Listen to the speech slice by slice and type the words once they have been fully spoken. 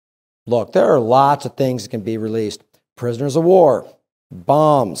Look, there are lots of things that can be released. Prisoners of war,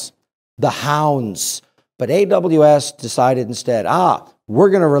 bombs, the hounds. But AWS decided instead, we're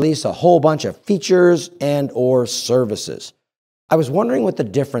going to release a whole bunch of features and/or services. I was wondering what the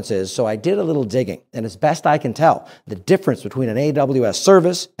difference is, so I did a little digging. And as best I can tell, the difference between an AWS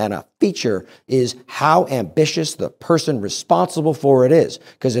service and a feature is how ambitious the person responsible for it is.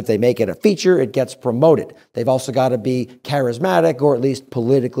 Because if they make it a feature, it gets promoted. They've also got to be charismatic or at least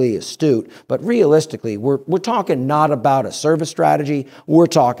politically astute. But realistically, we're talking not about a service strategy. We're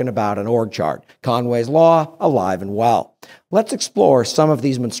talking about an org chart. Conway's Law, alive and well. Let's explore some of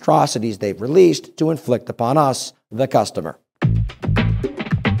these monstrosities they've released to inflict upon us, the customer.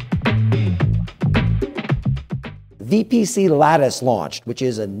 VPC Lattice launched, which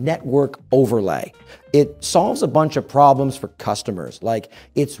is a network overlay. It solves a bunch of problems for customers. Like,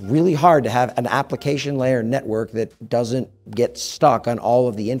 it's really hard to have an application layer network that doesn't get stuck on all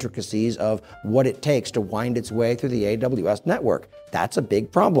of the intricacies of what it takes to wind its way through the AWS network. That's a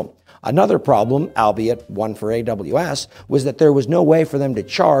big problem. Another problem, albeit one for AWS, was that there was no way for them to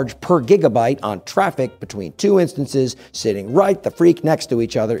charge per gigabyte on traffic between two instances sitting right the freak next to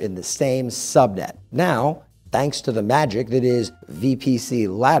each other in the same subnet. Now, thanks to the magic that is VPC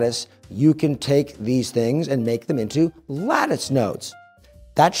Lattice, you can take these things and make them into Lattice nodes.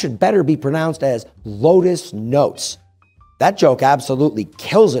 That should better be pronounced as Lotus Notes. That joke absolutely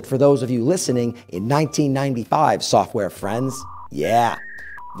kills it for those of you listening in 1995, software friends. Yeah.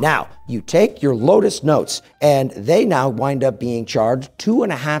 Now, you take your Lotus Notes, and they now wind up being charged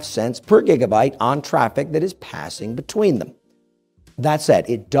 2.5 cents per gigabyte on traffic that is passing between them. That said,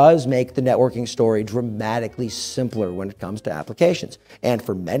 it does make the networking story dramatically simpler when it comes to applications. And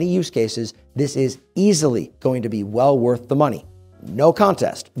for many use cases, this is easily going to be well worth the money. No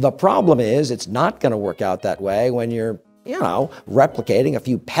contest. The problem is it's not going to work out that way when you're, replicating a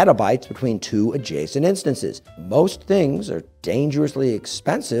few petabytes between two adjacent instances. Most things are dangerously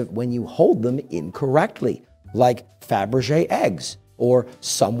expensive when you hold them incorrectly, like Fabergé eggs or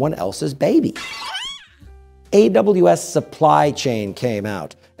someone else's baby. AWS supply chain came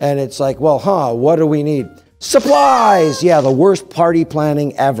out, and it's like, what do we need? Supplies! Yeah, the worst party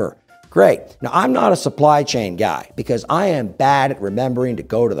planning ever. Great. Now, I'm not a supply chain guy because I am bad at remembering to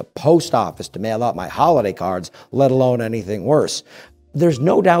go to the post office to mail out my holiday cards, let alone anything worse. There's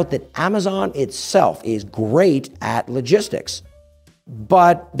no doubt that Amazon itself is great at logistics.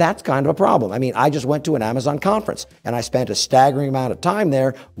 But that's kind of a problem. I mean, I just went to an Amazon conference, and I spent a staggering amount of time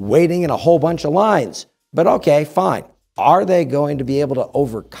there waiting in a whole bunch of lines. But okay, fine. Are they going to be able to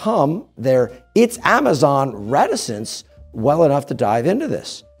overcome their "it's Amazon" reticence well enough to dive into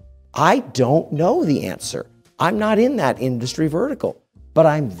this? I don't know the answer. I'm not in that industry vertical, but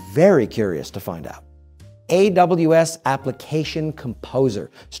I'm very curious to find out. AWS Application Composer.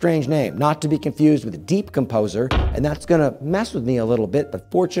 Strange name, not to be confused with Deep Composer, and that's going to mess with me a little bit,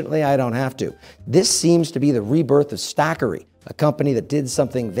 but fortunately I don't have to. This seems to be the rebirth of Stackery, a company that did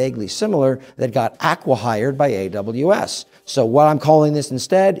something vaguely similar that got acqui-hired by AWS. So what I'm calling this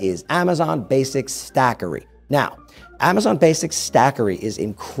instead is Amazon Basics Stackery. Now, Amazon Basics Stackery is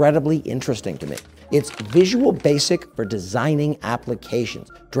incredibly interesting to me. It's Visual Basic for designing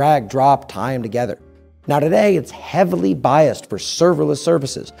applications. Drag, drop, tie them together. Now today, it's heavily biased for serverless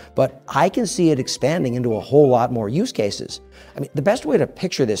services, but I can see it expanding into a whole lot more use cases. I mean, the best way to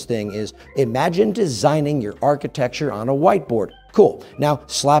picture this thing is imagine designing your architecture on a whiteboard. Cool. Now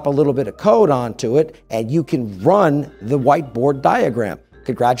slap a little bit of code onto it and you can run the whiteboard diagram.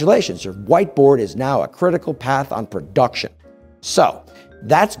 Congratulations, your whiteboard is now a critical path on production. So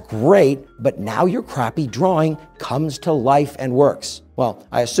that's great, but now your crappy drawing comes to life and works. Well,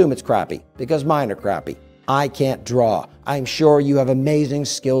 I assume it's crappy because mine are crappy. I can't draw. I'm sure you have amazing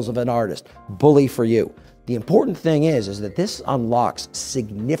skills of an artist. Bully for you. The important thing is that this unlocks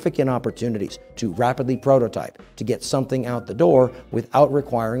significant opportunities to rapidly prototype, to get something out the door without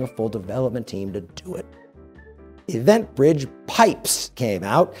requiring a full development team to do it. EventBridge Pipes came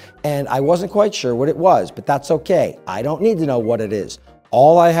out, and I wasn't quite sure what it was, but that's okay. I don't need to know what it is.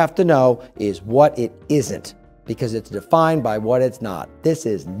 All I have to know is what it isn't, because it's defined by what it's not. This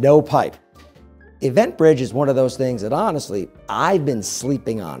is no pipe. EventBridge is one of those things that honestly, I've been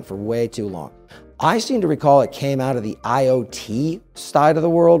sleeping on for way too long. I seem to recall it came out of the IoT side of the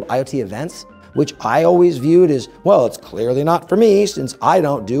world, IoT events, which I always viewed as, well, it's clearly not for me since I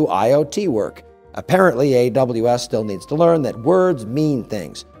don't do IoT work. Apparently, AWS still needs to learn that words mean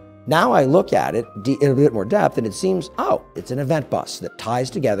things. Now I look at it in a bit more depth and it seems, oh, it's an event bus that ties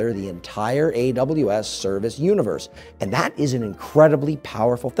together the entire AWS service universe. And that is an incredibly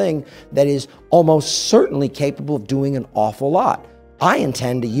powerful thing that is almost certainly capable of doing an awful lot. I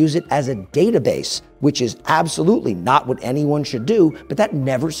intend to use it as a database, which is absolutely not what anyone should do, but that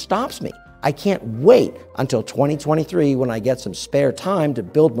never stops me. I can't wait until 2023 when I get some spare time to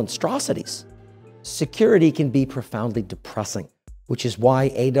build monstrosities. Security can be profoundly depressing, which is why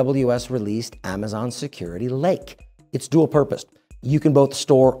AWS released Amazon Security Lake. It's dual purposed. You can both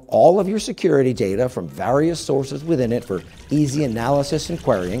store all of your security data from various sources within it for easy analysis and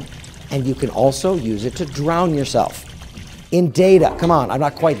querying, and you can also use it to drown yourself in data. Come on, I'm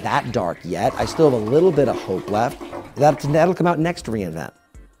not quite that dark yet. I still have a little bit of hope left. That'll come out next to reInvent.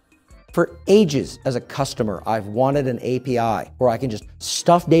 For ages as a customer, I've wanted an API where I can just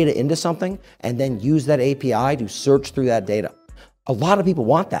stuff data into something and then use that API to search through that data. A lot of people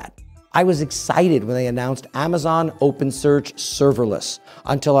want that. I was excited when they announced Amazon OpenSearch Serverless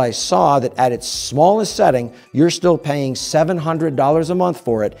until I saw that at its smallest setting, you're still paying $700 a month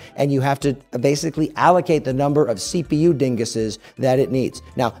for it, and you have to basically allocate the number of CPU dinguses that it needs.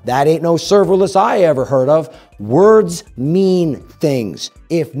 Now, that ain't no serverless I ever heard of. Words mean things.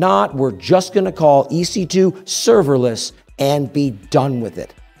 If not, we're just gonna call EC2 serverless and be done with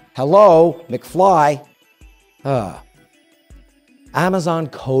it. Hello, McFly. Amazon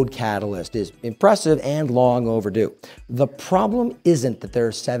CodeCatalyst is impressive and long overdue. The problem isn't that there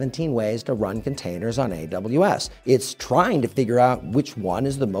are 17 ways to run containers on AWS. It's trying to figure out which one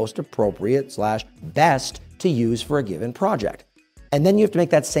is the most appropriate / best to use for a given project. And then you have to make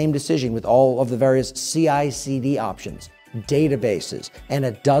that same decision with all of the various CI/CD options, databases, and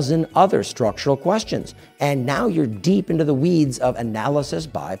a dozen other structural questions. And now you're deep into the weeds of analysis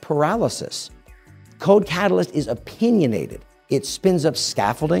by paralysis. CodeCatalyst is opinionated. It spins up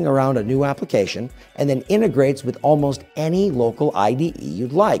scaffolding around a new application and then integrates with almost any local IDE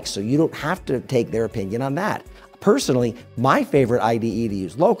you'd like, so you don't have to take their opinion on that. Personally, my favorite IDE to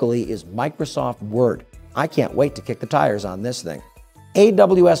use locally is Microsoft Word. I can't wait to kick the tires on this thing.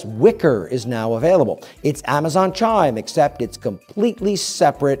 AWS Wickr is now available. It's Amazon Chime, except it's completely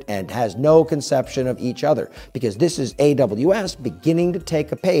separate and has no conception of each other, because this is AWS beginning to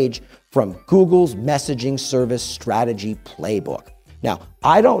take a page from Google's messaging service strategy playbook. Now,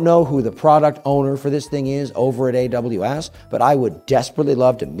 I don't know who the product owner for this thing is over at AWS, but I would desperately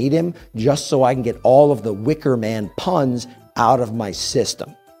love to meet him just so I can get all of the Wicker Man puns out of my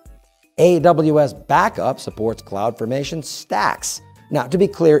system. AWS Backup supports CloudFormation stacks. Now, to be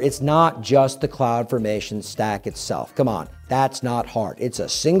clear, it's not just the CloudFormation stack itself. Come on, that's not hard. It's a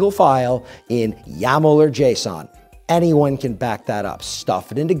single file in YAML or JSON. Anyone can back that up.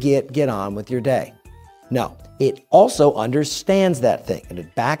 Stuff it into Git, get on with your day. No, it also understands that thing, and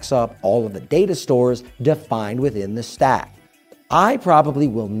it backs up all of the data stores defined within the stack. I probably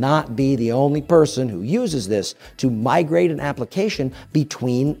will not be the only person who uses this to migrate an application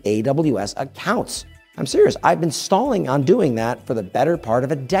between AWS accounts. I'm serious. I've been stalling on doing that for the better part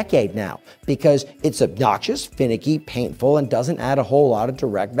of a decade now because it's obnoxious, finicky, painful, and doesn't add a whole lot of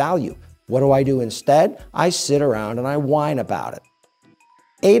direct value. What do I do instead? I sit around and I whine about it.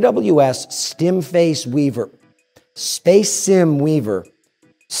 AWS SimSpace Weaver, Space Sim Weaver,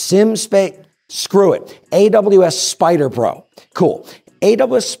 SimSpace, screw it, AWS Spider Bro. Cool.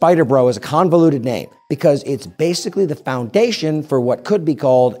 AWS Spider Bro is a convoluted name because it's basically the foundation for what could be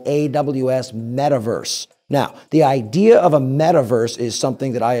called AWS Metaverse. Now, the idea of a metaverse is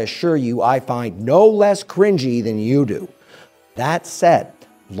something that I assure you I find no less cringy than you do. That said,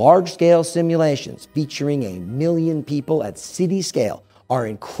 large-scale simulations featuring 1 million people at city scale are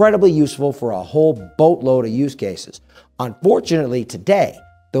incredibly useful for a whole boatload of use cases. Unfortunately, today,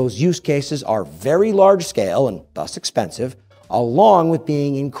 those use cases are very large scale and thus expensive, along with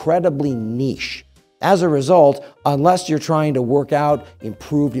being incredibly niche. As a result, unless you're trying to work out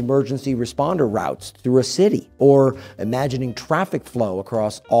improved emergency responder routes through a city or imagining traffic flow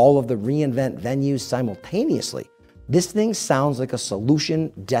across all of the reInvent venues simultaneously, this thing sounds like a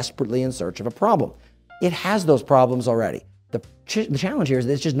solution desperately in search of a problem. It has those problems already. The challenge here is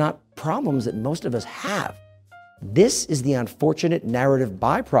that it's just not problems that most of us have. This is the unfortunate narrative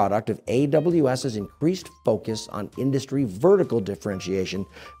byproduct of AWS's increased focus on industry vertical differentiation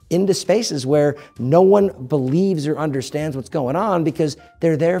into spaces where no one believes or understands what's going on because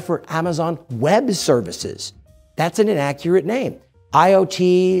they're there for Amazon Web Services. That's an inaccurate name.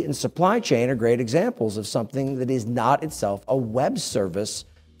 IoT and supply chain are great examples of something that is not itself a web service.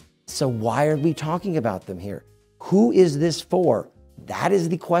 So why are we talking about them here? Who is this for? That is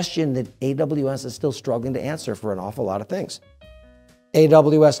the question that AWS is still struggling to answer for an awful lot of things.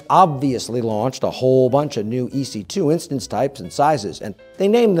 AWS obviously launched a whole bunch of new EC2 instance types and sizes, and they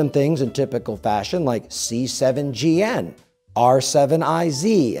named them things in typical fashion like C7GN,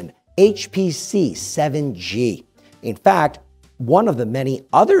 R7IZ, and HPC7G. In fact, one of the many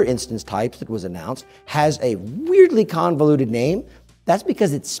other instance types that was announced has a weirdly convoluted name. That's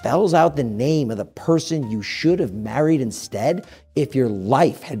because it spells out the name of the person you should have married instead if your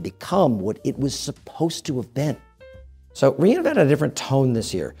life had become what it was supposed to have been. So reInvent had a different tone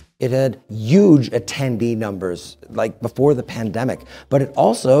this year. It had huge attendee numbers like before the pandemic, but it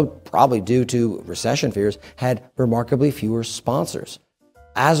also, probably due to recession fears, had remarkably fewer sponsors.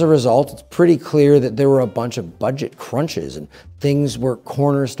 As a result, it's pretty clear that there were a bunch of budget crunches and things where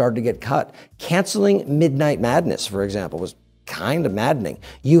corners started to get cut. Canceling Midnight Madness, for example, was kind of maddening.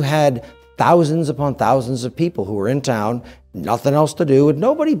 You had thousands upon thousands of people who were in town, nothing else to do, and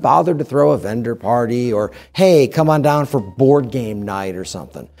nobody bothered to throw a vendor party or, hey, come on down for board game night or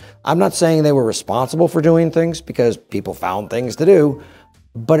something. I'm not saying they were responsible for doing things because people found things to do,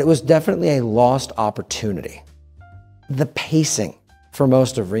 but it was definitely a lost opportunity. The pacing for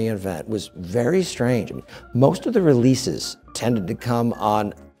most of reInvent was very strange. I mean, most of the releases tended to come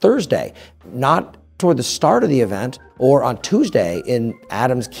on Thursday, not toward the start of the event or on Tuesday in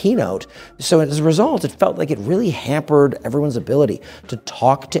Adam's keynote. So as a result, it felt like it really hampered everyone's ability to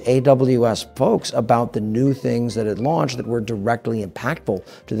talk to AWS folks about the new things that had launched that were directly impactful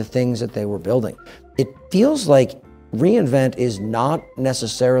to the things that they were building. It feels like reInvent is not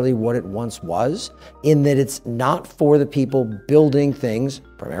necessarily what it once was, in that it's not for the people building things,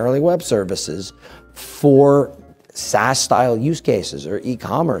 primarily web services, for SaaS-style use cases or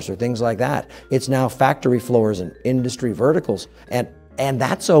e-commerce or things like that. It's now factory floors and industry verticals, and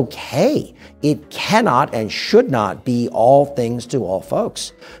that's okay. It cannot and should not be all things to all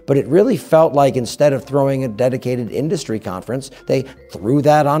folks. But it really felt like instead of throwing a dedicated industry conference, they threw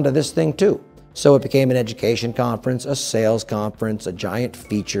that onto this thing too. So it became an education conference, a sales conference, a giant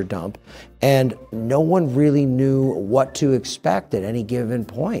feature dump, and no one really knew what to expect at any given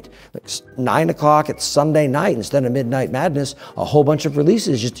point. Like 9 o'clock at Sunday night, instead of Midnight Madness, a whole bunch of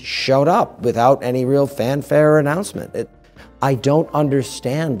releases just showed up without any real fanfare or announcement. I don't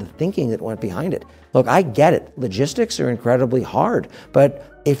understand the thinking that went behind it. Look, I get it. Logistics are incredibly hard, but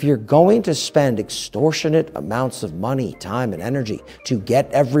if you're going to spend extortionate amounts of money, time, and energy to get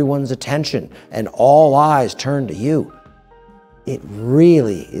everyone's attention and all eyes turned to you, it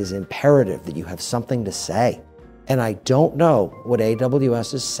really is imperative that you have something to say. And I don't know what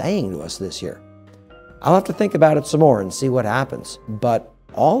AWS is saying to us this year. I'll have to think about it some more and see what happens. But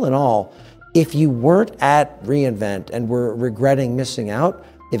all in all, if you weren't at reInvent and were regretting missing out,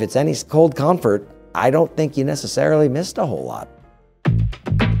 if it's any cold comfort, I don't think you necessarily missed a whole lot.